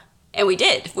 Yeah. And we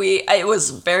did. It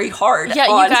was very hard. Yeah,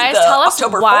 on you guys the tell us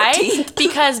October why. 14th.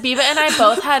 Because Biba and I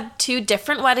both had 2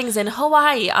 different weddings in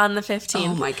Hawaii on the 15th.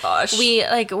 Oh my gosh. We,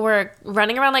 like, were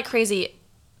running around like crazy.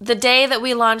 The day that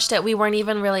we launched it, we weren't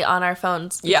even really on our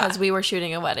phones because we were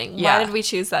shooting a wedding. Yeah. Why did we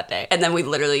choose that day? And then we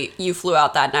literally, you flew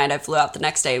out that night, I flew out the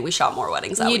next day, we shot more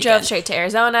weddings that weekend. You drove straight to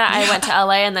Arizona, I went to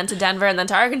LA, and then to Denver, and then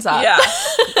to Arkansas. Yeah.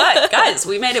 But guys,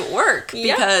 we made it work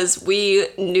because we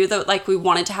knew that, like, we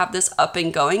wanted to have this up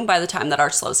and going by the time that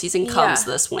our slow season comes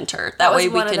this winter. That way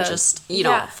we can just, you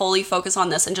know, fully focus on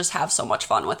this and just have so much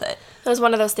fun with it. It was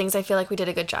one of those things I feel like we did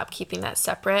a good job keeping that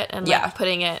separate and, like,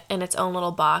 putting it in its own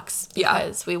little box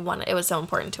because we wanted, it was so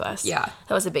important to us. Yeah.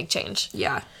 That was a big change.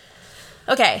 Yeah.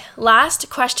 Okay, last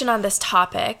question on this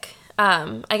topic.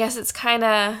 I guess it's kind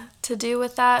of to do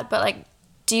with that, but, like,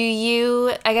 do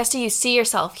you see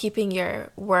yourself keeping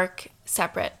your work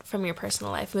separate from your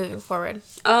personal life moving forward?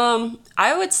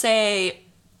 I would say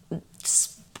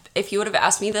if you would have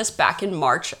asked me this back in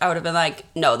March, I would have been like,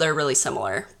 no, they're really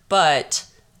similar. But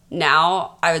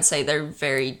now I would say they're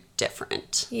very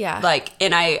different. Yeah. Like,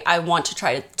 and I want to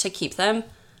try to keep them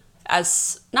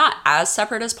as, not as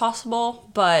separate as possible,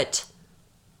 but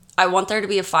I want there to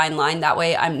be a fine line. That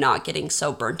way I'm not getting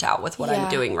so burnt out with what I'm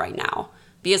doing right now.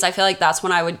 Because I feel like that's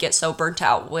when I would get so burnt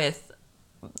out with,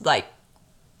 like,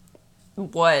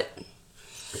 what,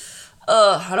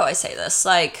 how do I say this?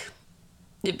 Like,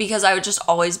 because I would just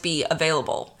always be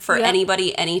available for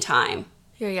anybody, anytime.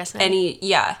 You're a yes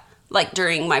man. Like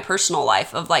during my personal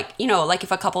life of like, you know, like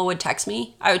if a couple would text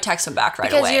me, I would text them back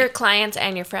right away. Because you're clients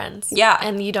and your friends. Yeah.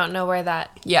 And you don't know where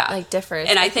that like differs.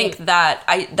 And I think that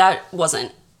that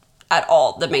wasn't at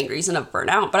all the main reason of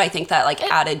burnout, but I think that like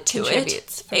added to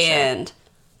it. And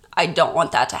I don't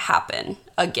want that to happen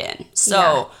again.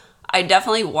 So I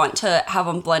definitely want to have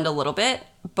them blend a little bit,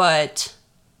 but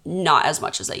not as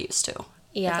much as they used to.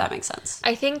 Yeah. If that makes sense.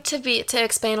 I think to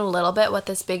explain a little bit what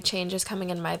this big change is coming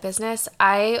in my business,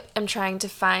 I am trying to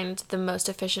find the most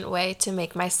efficient way to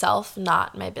make myself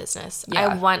not my business. Yeah.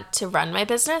 I want to run my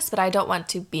business, but I don't want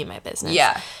to be my business.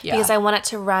 Yeah. Because I want it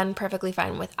to run perfectly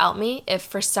fine without me. If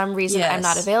for some reason I'm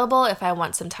not available, if I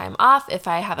want some time off, if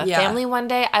I have a family one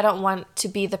day, I don't want to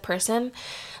be the person.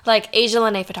 Like Asia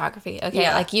Lene Photography,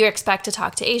 okay? Like you expect to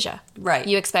talk to Asia. Right.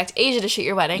 You expect Asia to shoot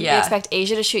your wedding. You expect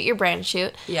Asia to shoot your brand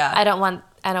shoot. Yeah. I don't want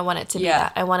it to be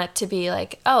that. I want it to be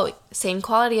like, oh, same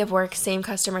quality of work, same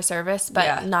customer service,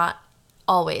 but not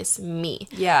always me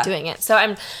doing it. So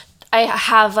I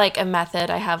have like a method,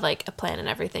 I have like a plan and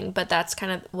everything, but that's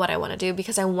kind of what I want to do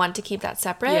because I want to keep that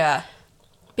separate. Yeah.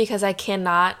 Because I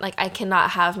cannot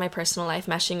have my personal life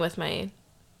meshing with my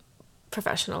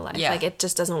professional life. Like it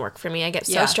just doesn't work for me. I get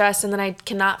so stressed and then I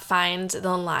cannot find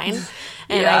the line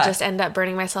and I just end up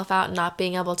burning myself out and not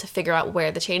being able to figure out where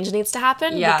the change needs to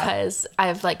happen because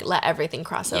I've like let everything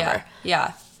cross over.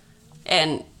 Yeah.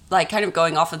 And like kind of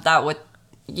going off of that with,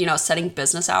 you know, setting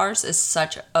business hours is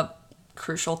such a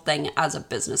crucial thing as a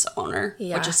business owner,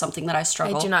 which is something that I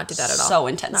struggle I do not do that at all. So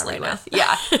intensely with.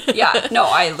 No,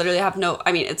 I literally have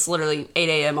it's literally 8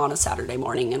 a.m. on a Saturday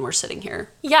morning and we're sitting here.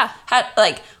 Yeah.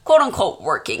 Like, quote unquote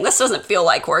working. This doesn't feel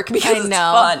like work because it's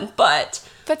fun, but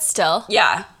still.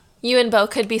 Yeah. You and Bo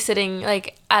could be sitting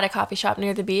like at a coffee shop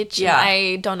near the beach. Yeah. And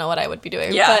I don't know what I would be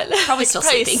doing. Yeah. But probably still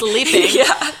sleeping.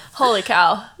 Yeah. Holy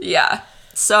cow. Yeah.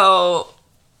 So,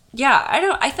 yeah,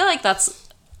 I feel like that's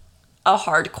a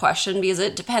hard question because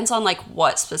it depends on like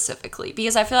what specifically,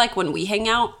 because I feel like when we hang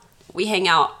out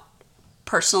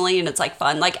personally and it's like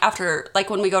fun, like after, like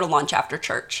when we go to lunch after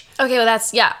church. Okay, well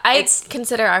I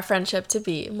consider our friendship to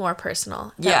be more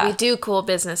personal. That we do cool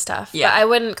business stuff. Yeah. But I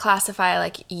wouldn't classify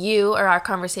like you or our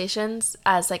conversations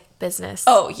as like business.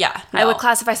 Oh yeah. No. I would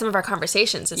classify some of our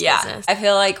conversations as business. I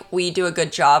feel like we do a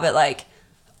good job at like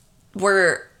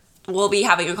we'll be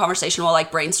having a conversation, we'll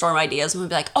like brainstorm ideas and we'll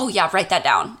be like, oh yeah, write that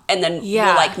down. And then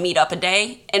we'll like meet up a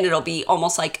day and it'll be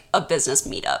almost like a business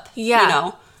meetup. Yeah. You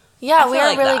know? Yeah, we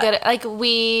are really good. Like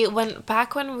we went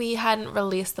back when we hadn't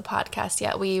released the podcast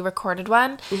yet. We recorded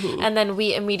one, and then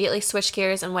we immediately switched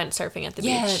gears and went surfing at the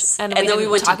beach. And then we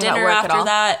went to dinner after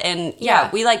that, and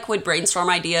we like would brainstorm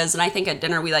ideas. And I think at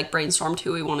dinner we like brainstormed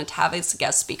who we wanted to have as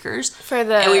guest speakers for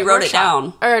the and we wrote it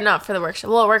down, or not for the workshop.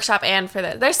 Well, workshop and for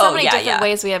the. There's so many different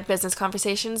ways we have business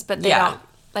conversations, but they don't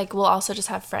like. We'll also just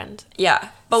have friend. Yeah,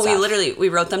 but we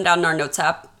wrote them down in our notes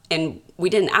app. And we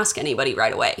didn't ask anybody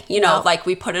right away. You know, like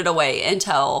we put it away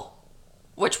until,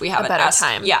 which we haven't asked.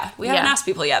 Time. Yeah, we haven't asked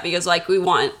people yet because like we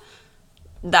want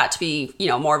that to be, you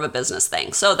know, more of a business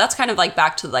thing. So that's kind of like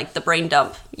back to like the brain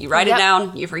dump. You write it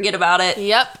down, you forget about it.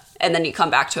 Yep. And then you come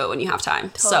back to it when you have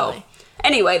time. Totally. So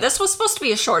anyway, this was supposed to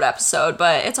be a short episode,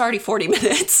 but it's already 40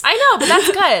 minutes. I know, but that's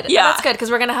good. Yeah. That's good because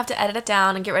we're going to have to edit it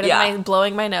down and get rid of my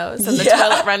blowing my nose and the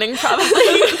toilet running probably.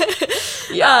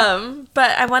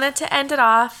 But I wanted to end it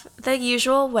off the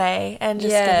usual way and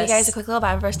just give you guys a quick little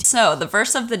Bible verse. So the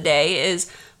verse of the day is,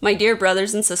 my dear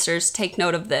brothers and sisters, take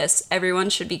note of this. Everyone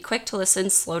should be quick to listen,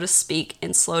 slow to speak,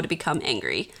 and slow to become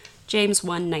angry. James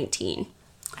 1:19.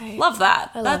 Love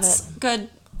that. That's good.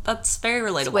 That's very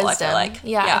relatable, I feel like.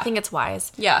 Yeah, I think it's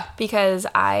wise. Yeah. Because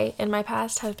I, in my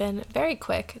past, have been very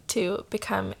quick to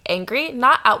become angry.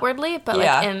 Not outwardly, but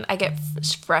I get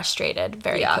frustrated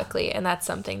very quickly. And that's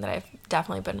something that I've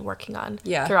definitely been working on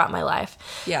throughout my life.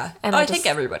 Yeah. And I think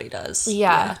everybody does.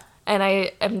 Yeah. And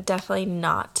I am definitely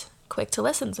not quick to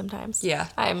listen sometimes. Yeah.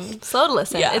 I'm slow to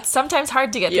listen. Yeah. It's sometimes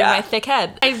hard to get through my thick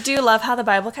head. I do love how the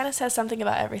Bible kind of says something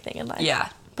about everything in life. Yeah.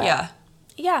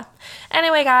 Yeah.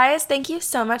 Anyway, guys, thank you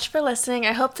so much for listening.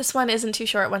 I hope this one isn't too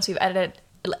short once we've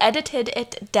edited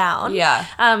it down. Yeah.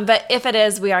 But if it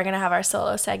is, we are going to have our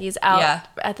solo seggies out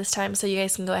at this time, so you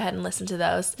guys can go ahead and listen to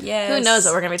those. Yes. Who knows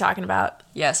what we're going to be talking about?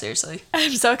 Yeah, seriously.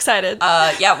 I'm so excited.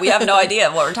 We have no idea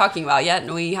what we're talking about yet,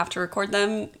 and we have to record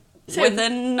them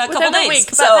within a couple days. Week,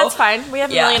 so that's fine. We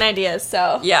have a million ideas,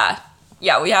 so. Yeah.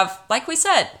 yeah, we have, like we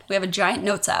said, we have a giant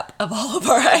notes app of all of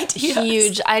our ideas.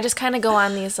 Huge. I just kind of go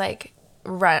on these like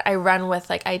I run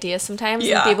with like ideas sometimes.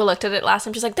 Yeah. And people looked at it last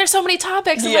time, just like, there's so many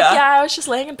topics. I'm Yeah. like, yeah, I was just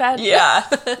laying in bed. Yeah,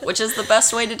 which is the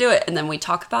best way to do it. And then we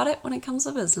talk about it when it comes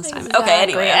to business time. Exactly. Okay,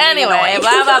 anyway.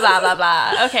 blah, blah, blah, blah,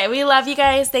 blah. Okay, we love you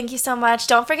guys. Thank you so much.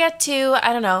 Don't forget to,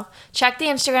 I don't know, check the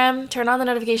Instagram, turn on the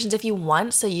notifications if you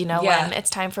want so you know Yeah. when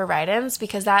it's time for write-ins,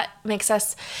 because that makes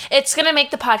it's going to make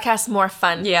the podcast more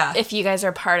fun Yeah. if you guys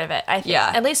are part of it, I think.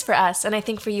 Yeah. At least for us, and I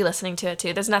think for you listening to it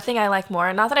too. There's nothing I like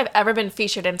more. Not that I've ever been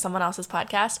featured in someone else's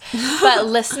podcast, but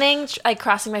listening, like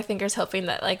crossing my fingers, hoping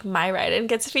that like my write-in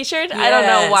gets featured. I don't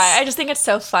know Yes. why. I just think it's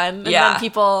so fun. And Yeah. then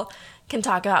people can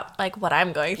talk about like what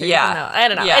I'm going through. Yeah. I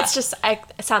don't know. Yeah. It's just, it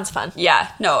sounds fun. Yeah,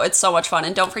 no, it's so much fun.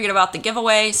 And don't forget about the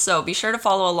giveaway. So be sure to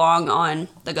follow along on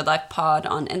the Good Life Pod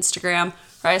on Instagram.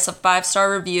 Write us a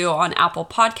 5-star review on Apple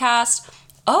Podcast.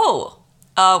 Oh,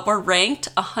 we're ranked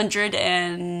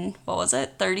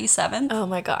 137th. Oh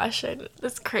my gosh,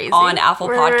 that's crazy. On Apple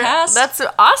Podcasts? That's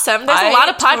awesome. There's a I lot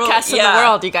of totally- podcasts in the yeah.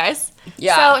 world, you guys.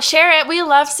 Yeah. So share it. We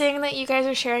love seeing that you guys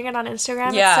are sharing it on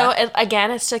Instagram. Yeah.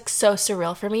 Again, it's like so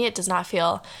surreal for me. It does not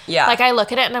feel Yeah. like I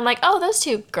look at it and I'm like, oh, those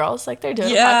two girls, like they're doing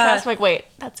a Yeah. podcast. I'm like, wait,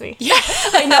 that's me. Yeah,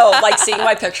 I know. Like seeing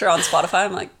my picture on Spotify,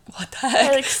 I'm like, what the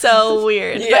heck? Like so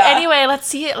weird. But Yeah. anyway, let's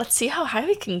see how high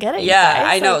we can get it. you Yeah,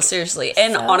 guys. I know, Like, seriously.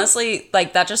 And honestly,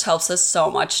 like that just helps us so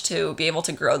much to be able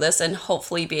to grow this and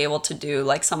hopefully be able to do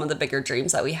like some of the bigger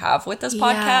dreams that we have with this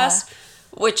podcast,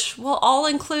 which will all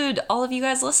include all of you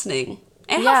guys listening.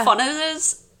 And Yeah. how fun it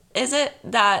is it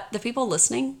that the people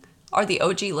listening are the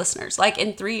OG listeners? Like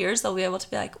in 3 years, they'll be able to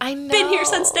be like, I know. been here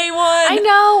since day one. I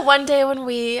know. One day when I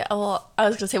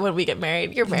was gonna say when we get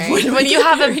married. You're married. When When we you get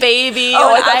have married. a baby.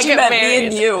 Oh, when I thought you get meant married. me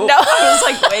and you. No. I was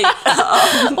like, wait.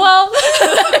 Well,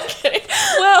 I'm kidding.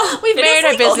 Well, We've it married is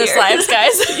our legal business here. lives,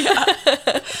 guys.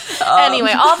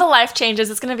 Anyway, all the life changes.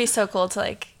 It's gonna be so cool to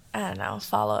like, I don't know,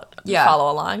 follow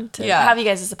along to Yeah. have you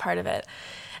guys as a part of it.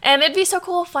 And it'd be so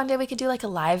cool if one day we could do like a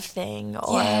live thing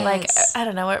or like, Yes. I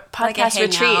don't know, a Like a podcast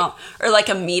retreat. hangout, or like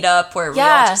a meetup where we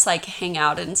Yeah. all just like hang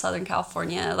out in Southern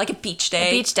California, like a beach day.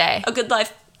 beach day. A good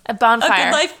life. A bonfire. A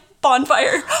good life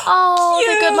bonfire. Oh,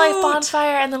 the Good Life Cute.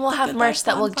 bonfire, and then we'll have Good merch Life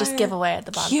that we'll just bonfire. give away at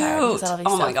the bonfire. because Cute. that'll be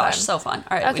Oh so my gosh, fun. so fun.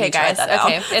 All right, we Okay, need to write guys. that down.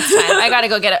 Okay, it's time. I gotta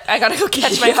go get it. I gotta go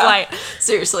catch my Yeah. flight.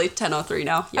 Seriously, 10:03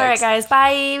 now. Yikes. All right, guys.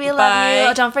 Bye. We love Bye.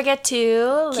 you. Don't forget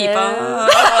to Keep on.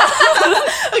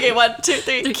 Okay, 1, 2,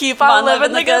 3. Keep on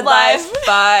living the good life.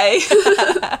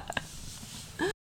 Bye.